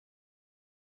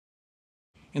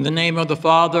In the name of the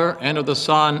Father, and of the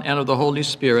Son, and of the Holy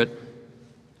Spirit.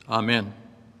 Amen.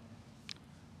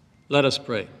 Let us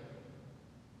pray.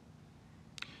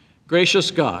 Gracious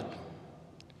God,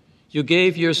 you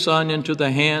gave your Son into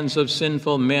the hands of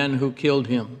sinful men who killed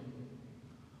him.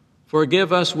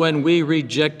 Forgive us when we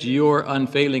reject your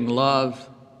unfailing love,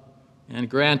 and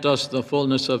grant us the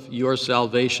fullness of your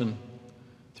salvation.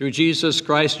 Through Jesus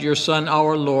Christ, your Son,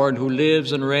 our Lord, who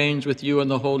lives and reigns with you in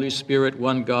the Holy Spirit,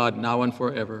 one God, now and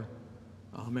forever.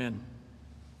 Amen.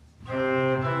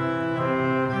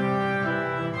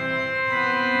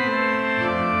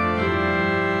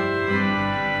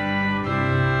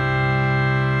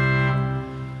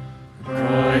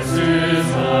 Christ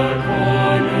is our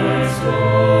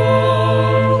cornerstone.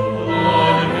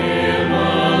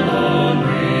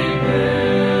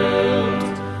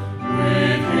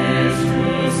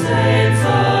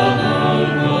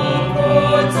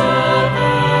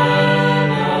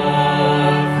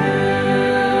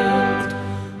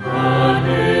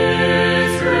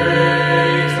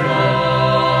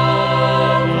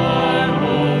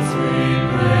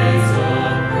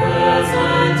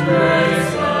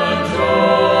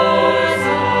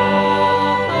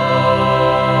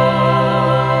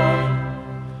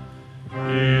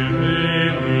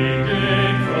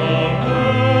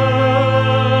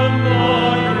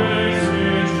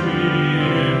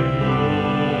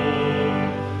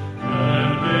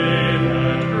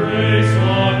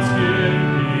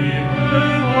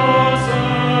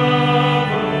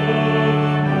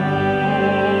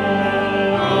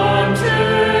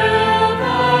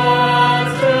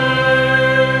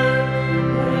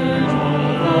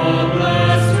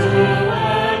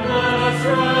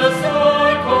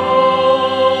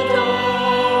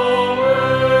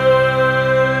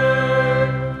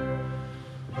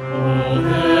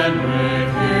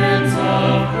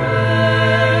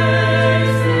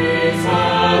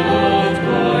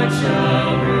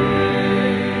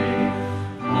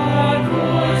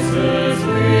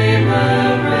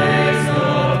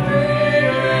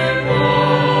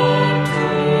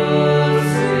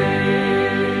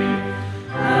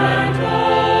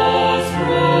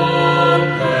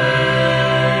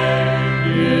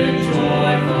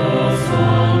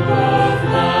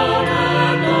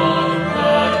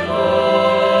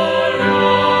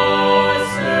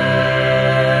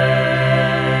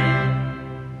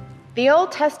 The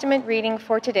Old Testament reading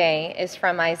for today is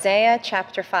from Isaiah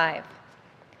chapter 5.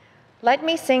 Let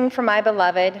me sing for my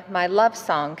beloved my love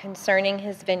song concerning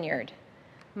his vineyard.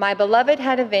 My beloved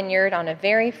had a vineyard on a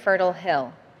very fertile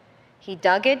hill. He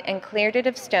dug it and cleared it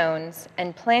of stones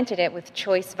and planted it with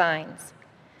choice vines.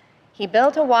 He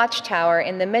built a watchtower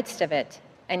in the midst of it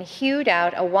and hewed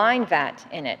out a wine vat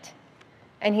in it.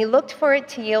 And he looked for it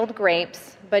to yield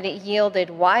grapes, but it yielded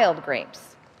wild grapes.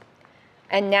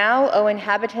 And now, O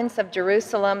inhabitants of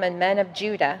Jerusalem and men of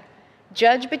Judah,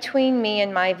 judge between me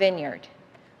and my vineyard.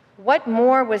 What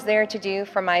more was there to do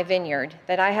for my vineyard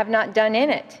that I have not done in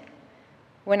it?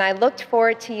 When I looked for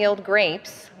it to yield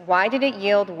grapes, why did it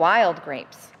yield wild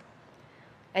grapes?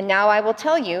 And now I will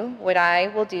tell you what I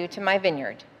will do to my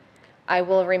vineyard. I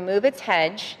will remove its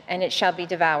hedge, and it shall be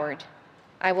devoured.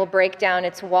 I will break down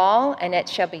its wall, and it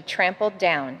shall be trampled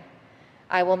down.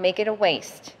 I will make it a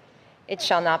waste. It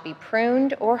shall not be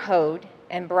pruned or hoed,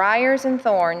 and briars and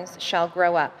thorns shall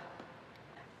grow up.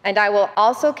 And I will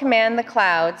also command the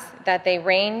clouds that they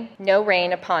rain no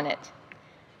rain upon it.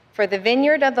 For the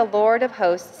vineyard of the Lord of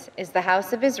hosts is the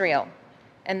house of Israel,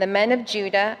 and the men of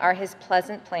Judah are his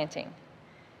pleasant planting.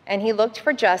 And he looked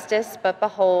for justice, but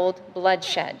behold,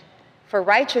 bloodshed, for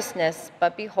righteousness,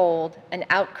 but behold, an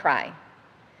outcry.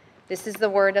 This is the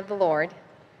word of the Lord.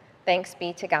 Thanks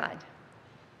be to God.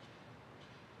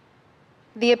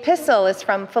 The epistle is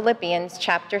from Philippians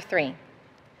chapter 3.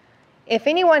 If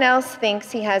anyone else thinks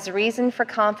he has reason for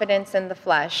confidence in the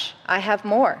flesh, I have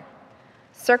more.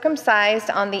 Circumcised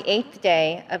on the 8th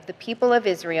day of the people of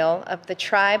Israel, of the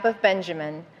tribe of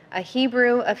Benjamin, a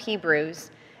Hebrew of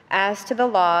Hebrews, as to the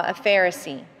law, a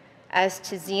Pharisee, as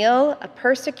to zeal, a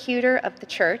persecutor of the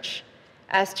church,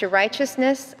 as to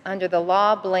righteousness, under the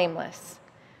law, blameless.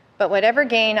 But whatever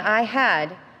gain I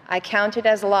had, I counted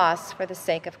as loss for the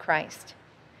sake of Christ.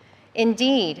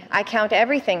 Indeed, I count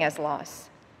everything as loss,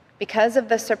 because of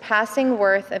the surpassing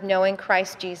worth of knowing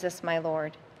Christ Jesus my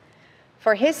Lord.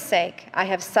 For his sake I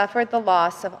have suffered the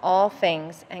loss of all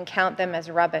things and count them as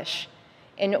rubbish,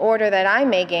 in order that I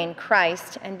may gain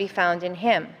Christ and be found in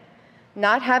him,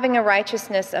 not having a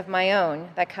righteousness of my own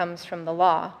that comes from the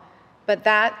law, but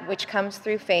that which comes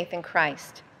through faith in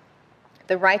Christ,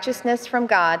 the righteousness from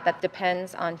God that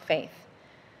depends on faith,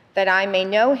 that I may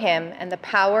know him and the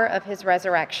power of his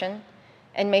resurrection,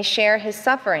 and may share his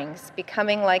sufferings,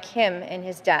 becoming like him in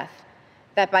his death,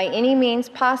 that by any means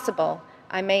possible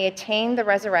I may attain the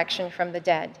resurrection from the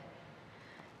dead.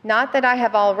 Not that I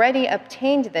have already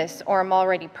obtained this or am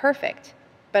already perfect,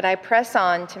 but I press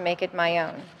on to make it my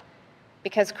own,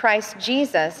 because Christ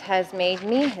Jesus has made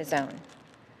me his own.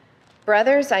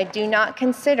 Brothers, I do not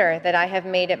consider that I have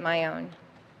made it my own,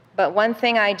 but one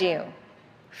thing I do,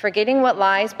 forgetting what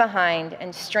lies behind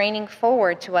and straining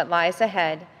forward to what lies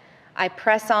ahead, I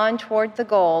press on toward the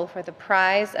goal for the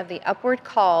prize of the upward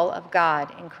call of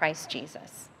God in Christ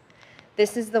Jesus.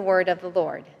 This is the word of the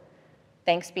Lord.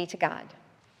 Thanks be to God.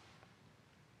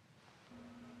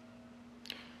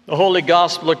 The Holy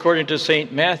Gospel according to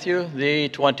St. Matthew, the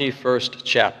 21st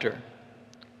chapter.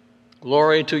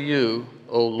 Glory to you,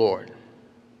 O Lord.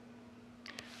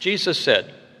 Jesus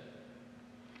said,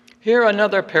 "Hear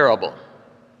another parable.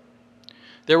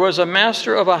 There was a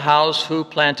master of a house who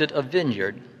planted a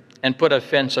vineyard and put a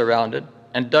fence around it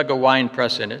and dug a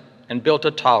winepress in it and built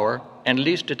a tower and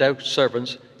leased it out to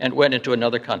servants and went into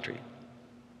another country.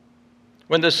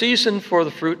 When the season for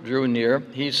the fruit drew near,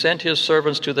 he sent his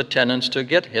servants to the tenants to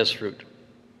get his fruit.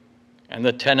 And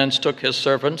the tenants took his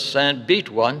servants and beat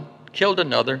one, killed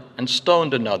another, and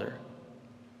stoned another.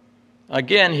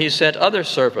 Again he sent other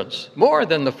servants, more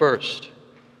than the first,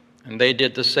 and they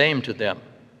did the same to them.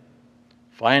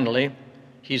 Finally,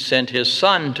 he sent his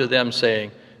son to them,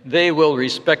 saying, 'They will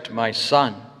respect my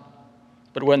son.'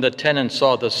 But when the tenants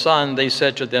saw the son, they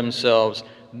said to themselves,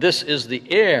 'This is the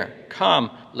heir. Come,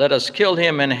 let us kill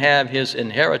him and have his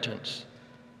inheritance.'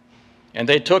 And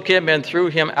they took him and threw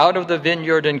him out of the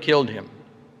vineyard and killed him.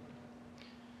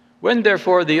 When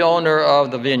therefore the owner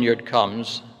of the vineyard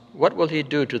comes, what will he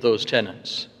do to those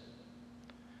tenants?"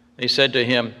 They said to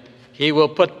him, "He will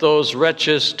put those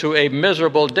wretches to a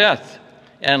miserable death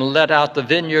and let out the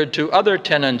vineyard to other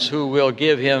tenants who will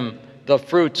give him the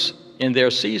fruits in their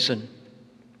season."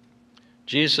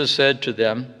 Jesus said to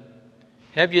them,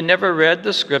 "Have you never read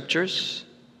the scriptures?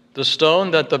 The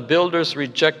stone that the builders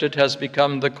rejected has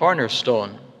become the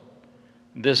cornerstone.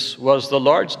 This was the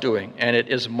Lord's doing, and it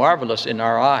is marvelous in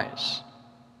our eyes.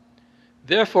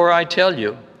 Therefore I tell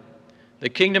you, the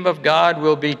kingdom of God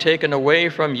will be taken away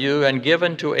from you and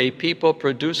given to a people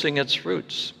producing its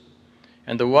fruits.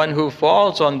 And the one who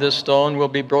falls on this stone will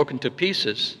be broken to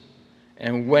pieces,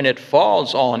 and when it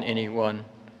falls on anyone,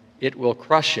 it will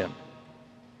crush him."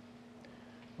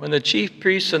 When the chief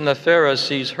priests and the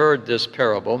Pharisees heard this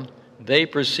parable, they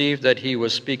perceived that he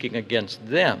was speaking against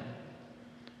them.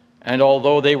 And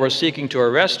although they were seeking to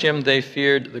arrest him, they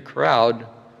feared the crowd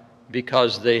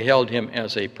because they held him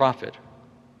as a prophet.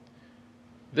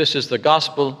 This is the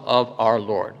gospel of our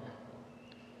Lord.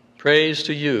 Praise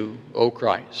to you, O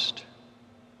Christ.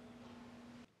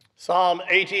 Psalm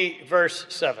 80, verse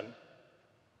 7.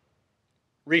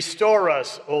 Restore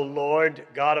us, O Lord,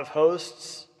 God of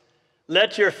hosts.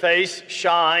 Let your face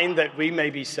shine that we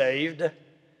may be saved.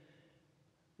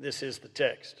 This is the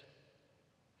text.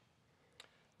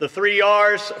 The 3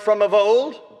 R's from of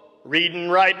old, reading,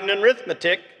 writing, and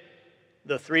arithmetic.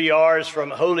 The 3 R's from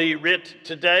Holy Writ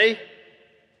today,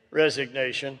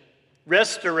 resignation,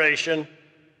 restoration,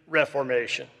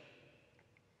 reformation.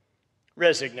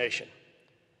 Resignation.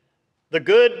 The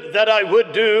good that I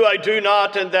would do, I do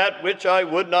not, and that which I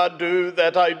would not do,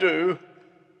 that I do.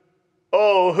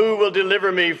 Oh, who will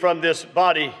deliver me from this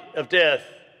body of death?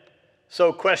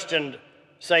 So questioned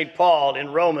St. Paul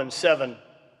in Romans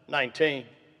 7:19.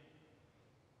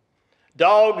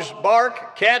 Dogs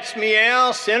bark, cats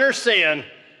meow, sinners sin.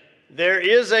 There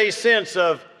is a sense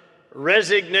of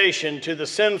resignation to the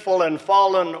sinful and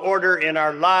fallen order in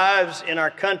our lives, in our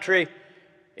country,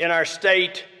 in our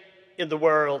state, in the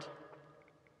world.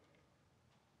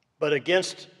 But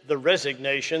against the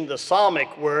resignation, the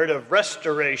psalmic word of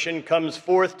restoration comes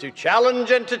forth to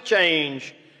challenge and to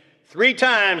change. 3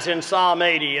 times in Psalm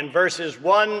 80, in verses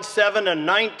 1, 7, and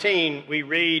 19, we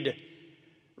read,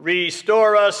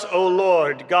 "Restore us, O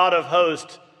Lord, God of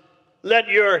hosts. Let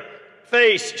your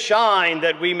face shine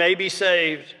that we may be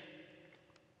saved."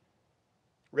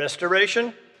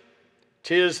 Restoration,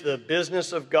 'tis the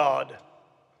business of God.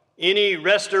 Any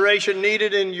restoration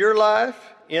needed in your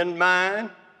life, in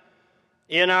mine,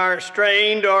 in our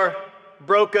strained or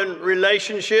broken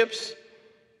relationships,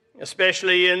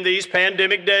 especially in these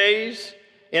pandemic days,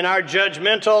 in our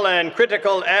judgmental and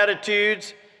critical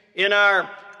attitudes, in our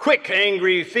quick,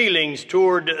 angry feelings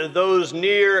toward those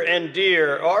near and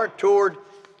dear, or toward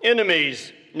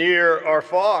enemies near or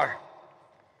far.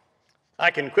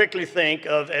 I can quickly think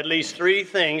of at least 3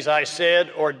 things I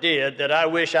said or did that I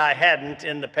wish I hadn't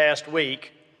in the past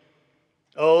week,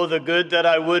 Oh, the good that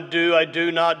I would do, I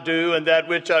do not do, and that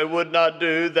which I would not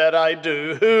do, that I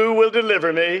do. Who will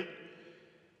deliver me?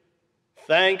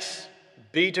 Thanks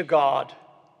be to God.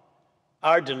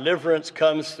 Our deliverance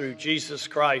comes through Jesus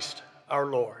Christ, our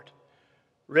Lord.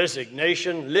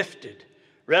 Resignation lifted,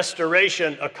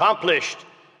 restoration accomplished.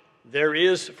 There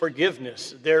is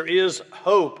forgiveness, there is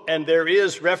hope, and there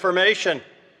is reformation.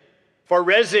 For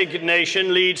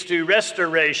resignation leads to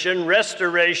restoration,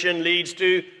 restoration leads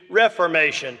to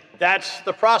reformation. That's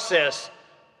the process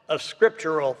of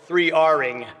scriptural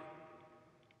 3Ring.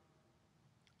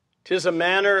 'Tis a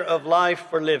manner of life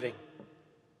for living.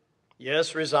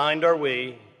 Yes, resigned are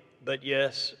we, but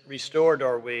yes, restored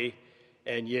are we,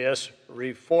 and yes,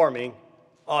 reforming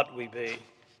ought we be.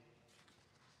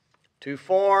 To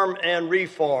form and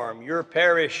reform, your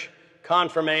parish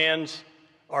confirmands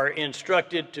are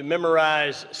instructed to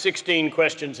memorize 16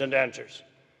 questions and answers.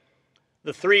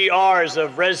 The 3 R's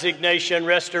of resignation,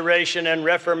 restoration, and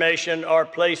reformation are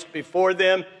placed before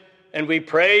them, and we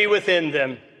pray within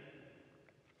them.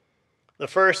 The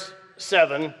first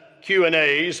 7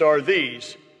 Q&As are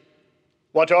these.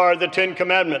 What are the 10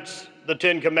 Commandments? The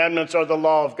 10 Commandments are the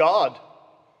law of God.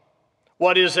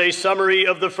 What is a summary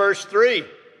of the first 3?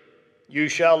 You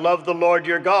shall love the Lord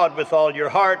your God with all your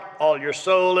heart, all your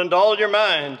soul, and all your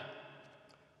mind.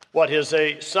 What is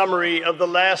a summary of the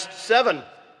last 7?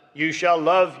 You shall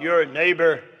love your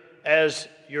neighbor as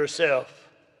yourself.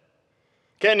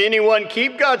 Can anyone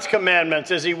keep God's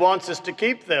commandments as he wants us to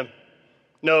keep them?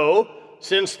 No,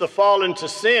 since the fall into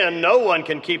sin, no one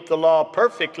can keep the law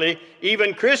perfectly.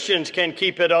 Even Christians can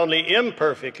keep it only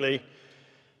imperfectly.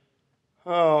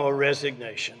 Oh,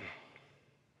 resignation.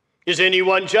 Is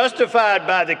anyone justified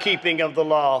by the keeping of the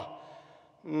law?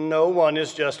 No one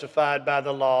is justified by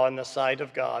the law in the sight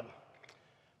of God.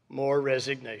 More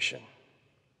resignation.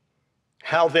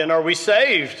 How then are we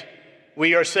saved?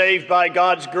 We are saved by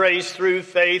God's grace through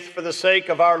faith for the sake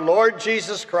of our Lord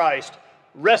Jesus Christ.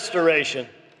 Restoration.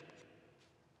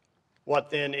 What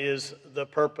then is the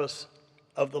purpose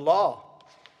of the law?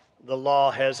 The law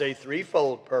has a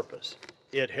 3-fold purpose.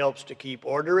 It helps to keep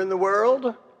order in the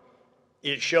world.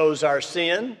 It shows our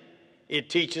sin. It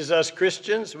teaches us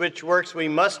Christians which works we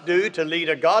must do to lead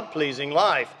a God-pleasing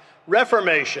life.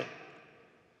 Reformation.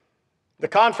 The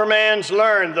confirmands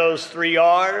learned those 3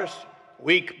 R's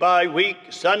week by week,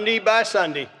 Sunday by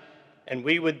Sunday, and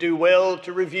we would do well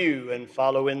to review and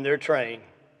follow in their train.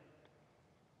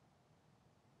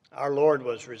 Our Lord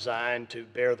was resigned to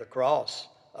bear the cross,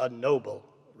 a noble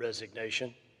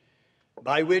resignation,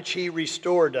 by which he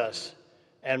restored us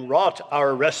and wrought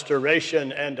our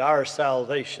restoration and our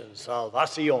salvation,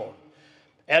 salvacion.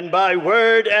 And by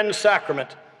word and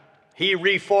sacrament, he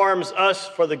reforms us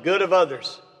for the good of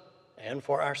others and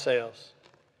for ourselves.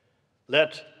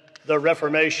 Let the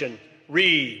Reformation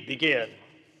begin.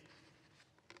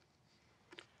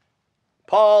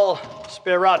 Paul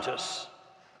Spiratus,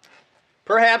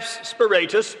 perhaps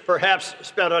Spiratus, perhaps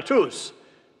Spiratus.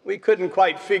 We couldn't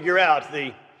quite figure out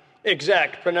the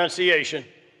exact pronunciation.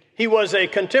 He was a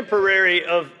contemporary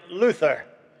of Luther.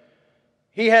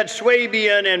 He had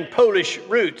Swabian and Polish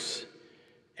roots,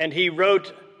 and he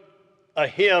wrote a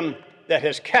hymn that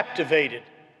has captivated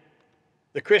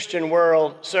the Christian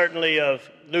world, certainly of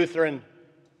Lutheran,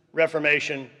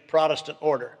 Reformation, Protestant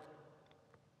order.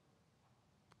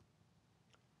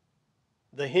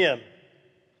 The hymn,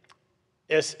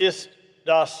 Es ist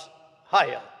das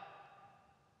Heil,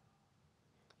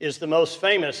 is the most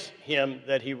famous hymn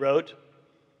that he wrote,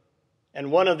 and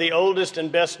one of the oldest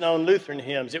and best-known Lutheran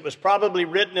hymns. It was probably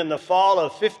written in the fall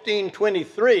of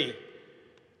 1523.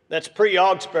 That's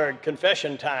pre-Augsburg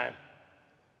Confession time.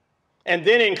 And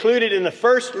then included in the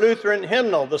first Lutheran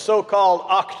hymnal, the so-called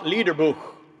Acht Liederbuch,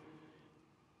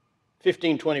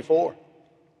 1524.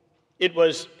 It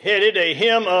was headed a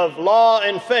hymn of law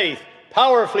and faith,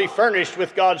 powerfully furnished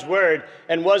with God's word,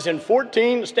 and was in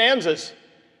 14 stanzas.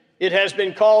 It has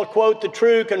been called, quote, the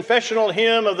true confessional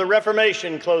hymn of the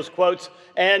Reformation, close quotes,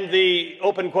 and the,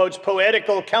 open quotes,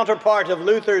 poetical counterpart of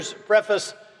Luther's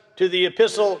preface to the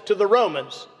Epistle to the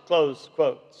Romans, close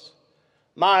quotes.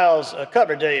 Miles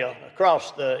Coverdale,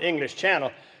 across the English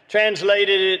Channel,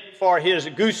 translated it for his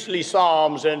Goosely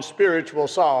Psalms and Spiritual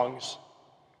Songs.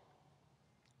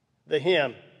 The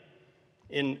hymn,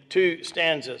 in 2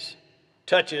 stanzas,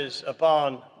 touches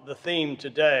upon the theme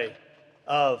today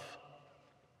of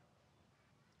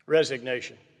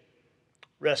resignation,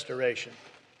 restoration,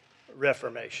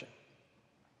 reformation.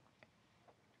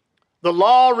 The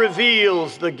law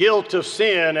reveals the guilt of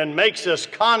sin and makes us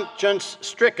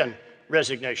conscience-stricken,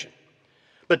 resignation.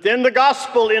 But then the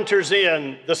gospel enters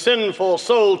in, the sinful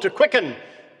soul to quicken,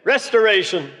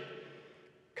 restoration.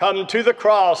 Come to the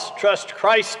cross, trust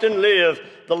Christ and live.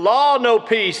 The law no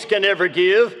peace can ever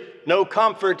give, no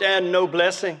comfort and no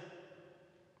blessing.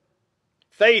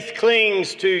 Faith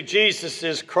clings to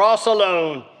Jesus' cross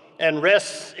alone and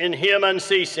rests in him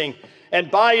unceasing.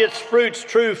 And by its fruits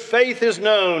true faith is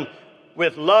known,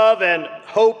 with love and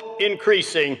hope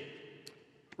increasing.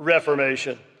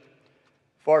 Reformation.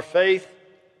 For faith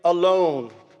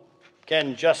alone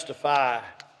can justify.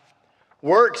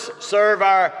 Works serve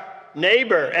our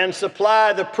neighbor and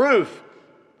supply the proof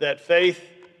that faith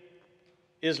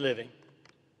is living.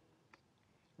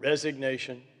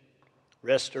 Resignation,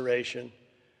 restoration,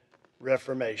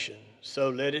 reformation. So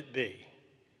let it be.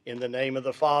 In the name of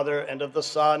the Father, and of the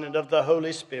Son, and of the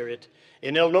Holy Spirit.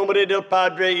 In el nombre del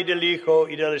Padre, y del Hijo,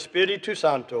 y del Espíritu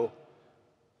Santo.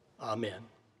 Amen.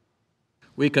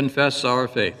 We confess our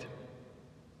faith.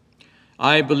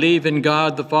 I believe in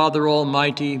God, the Father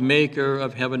Almighty, maker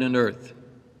of heaven and earth,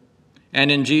 and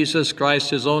in Jesus Christ,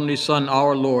 his only Son,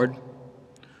 our Lord,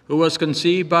 who was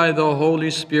conceived by the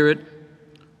Holy Spirit,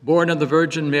 born of the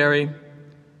Virgin Mary,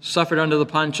 suffered under the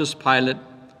Pontius Pilate,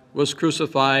 was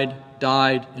crucified,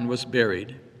 died, and was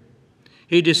buried.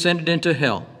 He descended into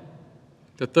hell.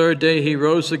 The third day he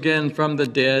rose again from the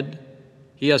dead.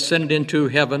 He ascended into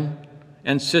heaven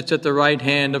and sits at the right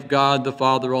hand of God the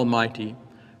Father Almighty.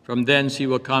 From thence he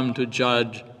will come to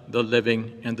judge the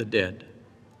living and the dead.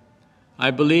 I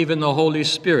believe in the Holy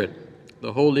Spirit,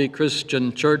 the holy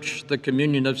Christian church, the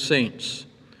communion of saints,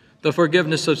 the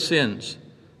forgiveness of sins,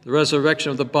 the resurrection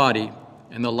of the body,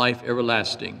 and the life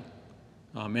everlasting.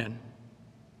 Amen.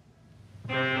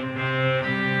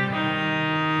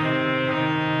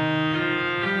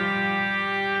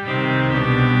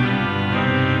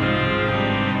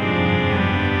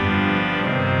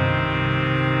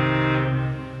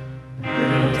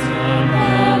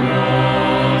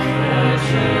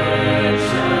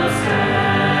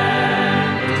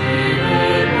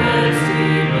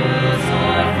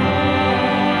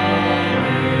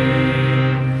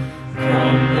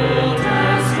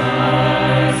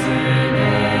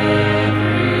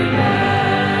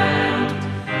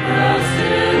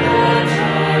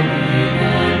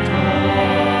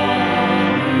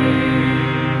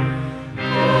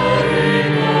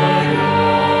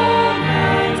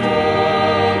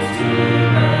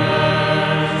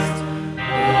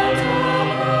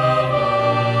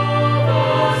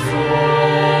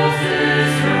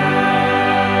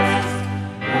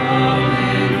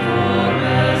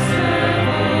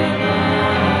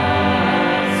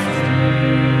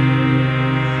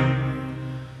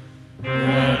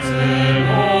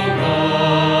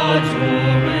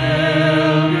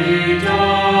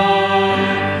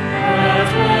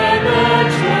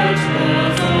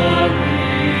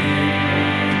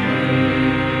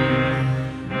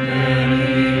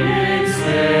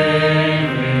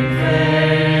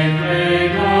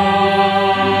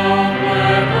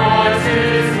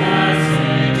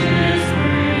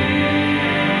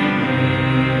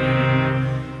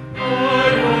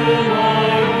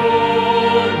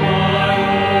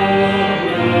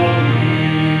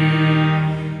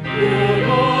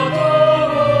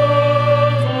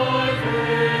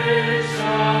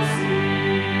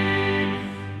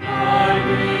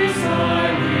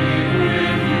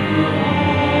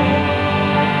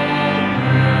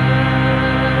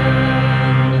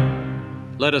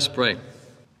 Let us pray.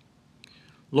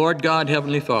 Lord God,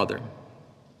 Heavenly Father,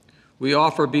 we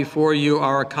offer before you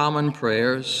our common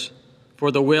prayers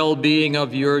for the well-being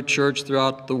of your church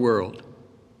throughout the world.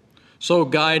 So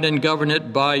guide and govern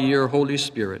it by your Holy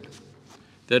Spirit,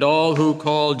 that all who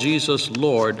call Jesus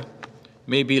Lord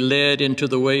may be led into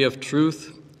the way of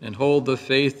truth and hold the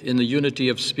faith in the unity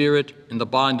of spirit, in the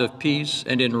bond of peace,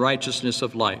 and in righteousness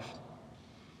of life.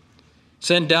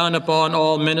 Send down upon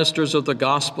all ministers of the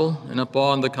gospel and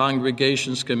upon the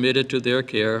congregations committed to their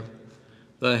care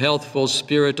the healthful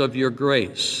spirit of your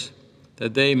grace,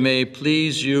 that they may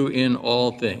please you in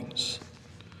all things.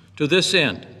 To this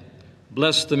end,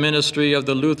 bless the ministry of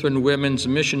the Lutheran Women's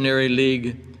Missionary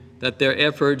League, that their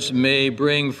efforts may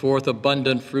bring forth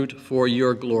abundant fruit for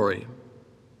your glory.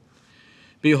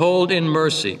 Behold in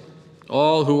mercy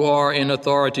all who are in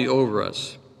authority over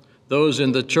us, those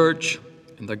in the church,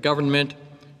 in the government,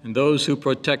 and those who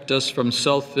protect us from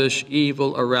selfish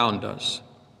evil around us.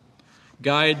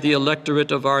 Guide the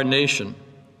electorate of our nation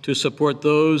to support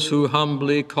those who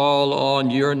humbly call on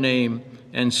your name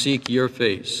and seek your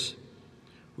face.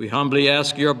 We humbly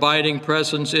ask your abiding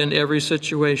presence in every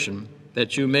situation,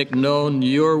 that you make known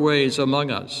your ways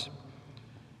among us.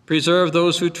 Preserve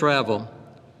those who travel,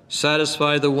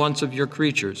 satisfy the wants of your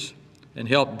creatures, and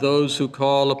help those who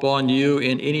call upon you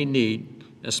in any need,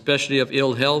 especially of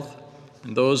ill health,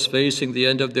 and those facing the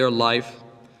end of their life,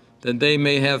 that they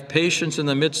may have patience in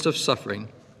the midst of suffering,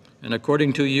 and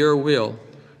according to your will,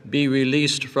 be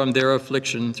released from their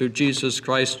affliction through Jesus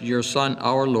Christ, your Son,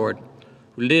 our Lord,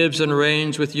 who lives and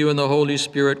reigns with you in the Holy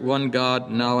Spirit, one God,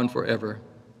 now and forever.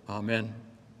 Amen.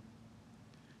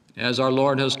 As our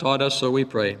Lord has taught us, so we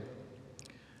pray.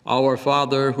 Our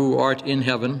Father, who art in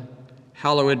heaven,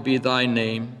 hallowed be thy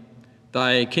name.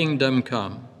 Thy kingdom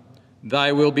come.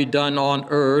 Thy will be done on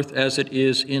earth as it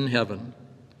is in heaven.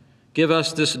 Give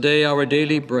us this day our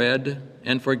daily bread,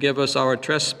 and forgive us our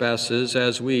trespasses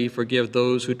as we forgive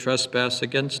those who trespass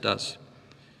against us.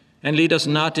 And lead us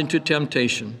not into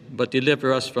temptation, but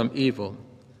deliver us from evil.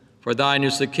 For thine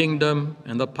is the kingdom,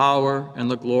 and the power, and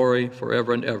the glory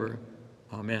forever and ever.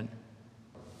 Amen.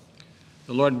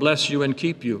 The Lord bless you and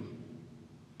keep you.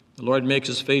 The Lord makes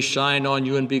his face shine on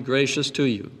you and be gracious to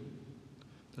you.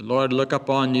 The Lord look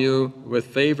upon you with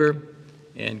favor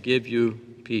and give you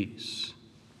peace.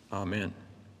 Amen.